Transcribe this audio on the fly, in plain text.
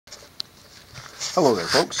Hello there,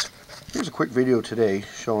 folks. Here's a quick video today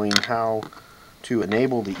showing how to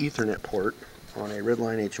enable the Ethernet port on a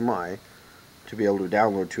RedLion HMI to be able to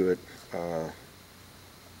download to it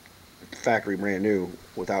factory brand new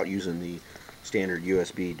without using the standard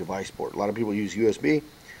USB device port. A lot of people use USB.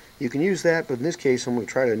 You can use that, but in this case I'm going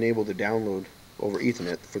to try to enable the download over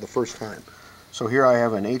Ethernet for the first time. So here I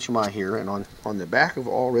have an HMI here, and on the back of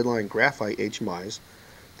all RedLion graphite HMIs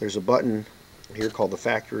there's a button here called the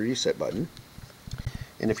factory reset button.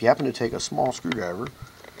 And if you happen to take a small screwdriver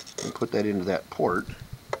and put that into that port,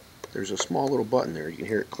 there's a small little button there. You can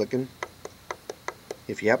hear it clicking.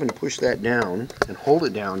 If you happen to push that down and hold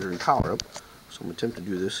it down during power up, so I'm going to attempt to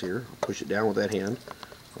do this here. I'll push it down with that hand.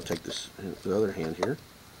 I'll take this the other hand here,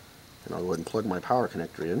 and I'll go ahead and plug my power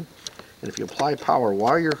connector in. And if you apply power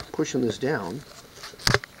while you're pushing this down,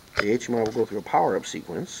 the HMI will go through a power up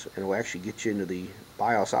sequence, and it will actually get you into the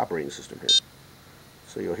BIOS operating system here.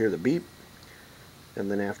 So you'll hear the beep. And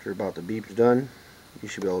then after about the beep's done, you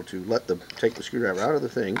should be able to take the screwdriver out of the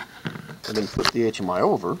thing and then put the HMI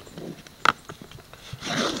over,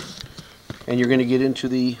 and you're going to get into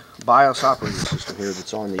the BIOS operating system here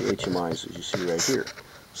that's on the HMIs, as you see right here.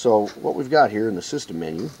 So what we've got here in the system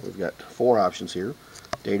menu, we've got four options here: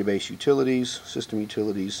 database utilities, system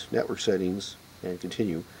utilities, network settings, and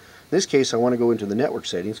continue. In this case I want to go into the network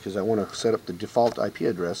settings because I want to set up the default IP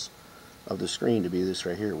address of the screen to be this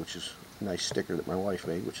right here, which is nice sticker that my wife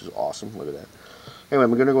made, which is awesome. Look at that. Anyway,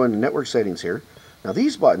 I'm going to go into network settings here. Now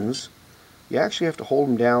these buttons, you actually have to hold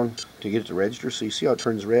them down to get it to register. So you see how it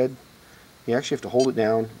turns red? You actually have to hold it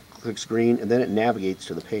down, clicks green, and then it navigates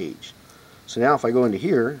to the page. So now if I go into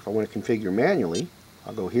here, if I want to configure manually,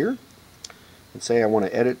 I'll go here and say I want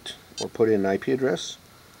to edit or put in an IP address.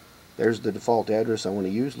 There's the default address I want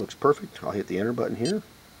to use. Looks perfect. I'll hit the enter button here.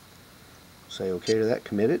 Say OK to that,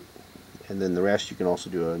 commit it. And then the rest you can also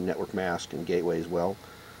do a network mask and gateway as well.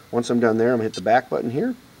 Once I'm done there, I'm going to hit the back button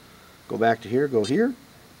here, go back to here, go here,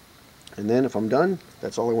 and then if I'm done,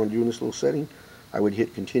 that's all I want to do in this little setting, I would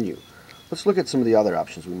hit continue. Let's look at some of the other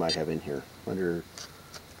options we might have in here. Under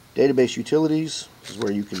database utilities, this is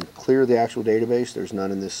where you can clear the actual database. There's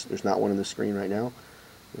none in this, there's not one in this screen right now.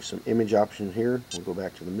 There's some image options here. We'll go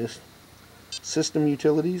back to the system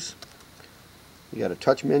utilities. You got a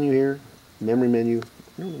touch menu here, memory menu.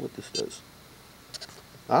 I don't know what this does.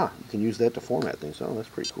 You can use that to format things. Oh, that's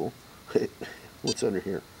pretty cool. What's under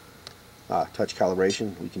here? Touch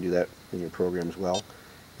calibration. We can do that in your program as well.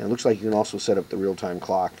 And it looks like you can also set up the real-time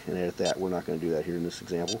clock and edit that. We're not going to do that here in this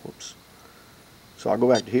example. Whoops. So I'll go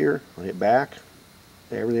back to here. I'll hit back.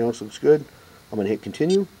 Everything else looks good. I'm going to hit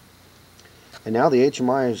continue. And now the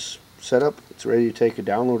HMI is set up. It's ready to take a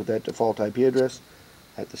download of that default IP address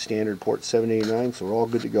at the standard port 789. So we're all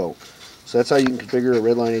good to go. So that's how you can configure a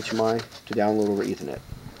RedLion HMI to download over Ethernet.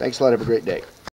 Thanks a lot. Have a great day.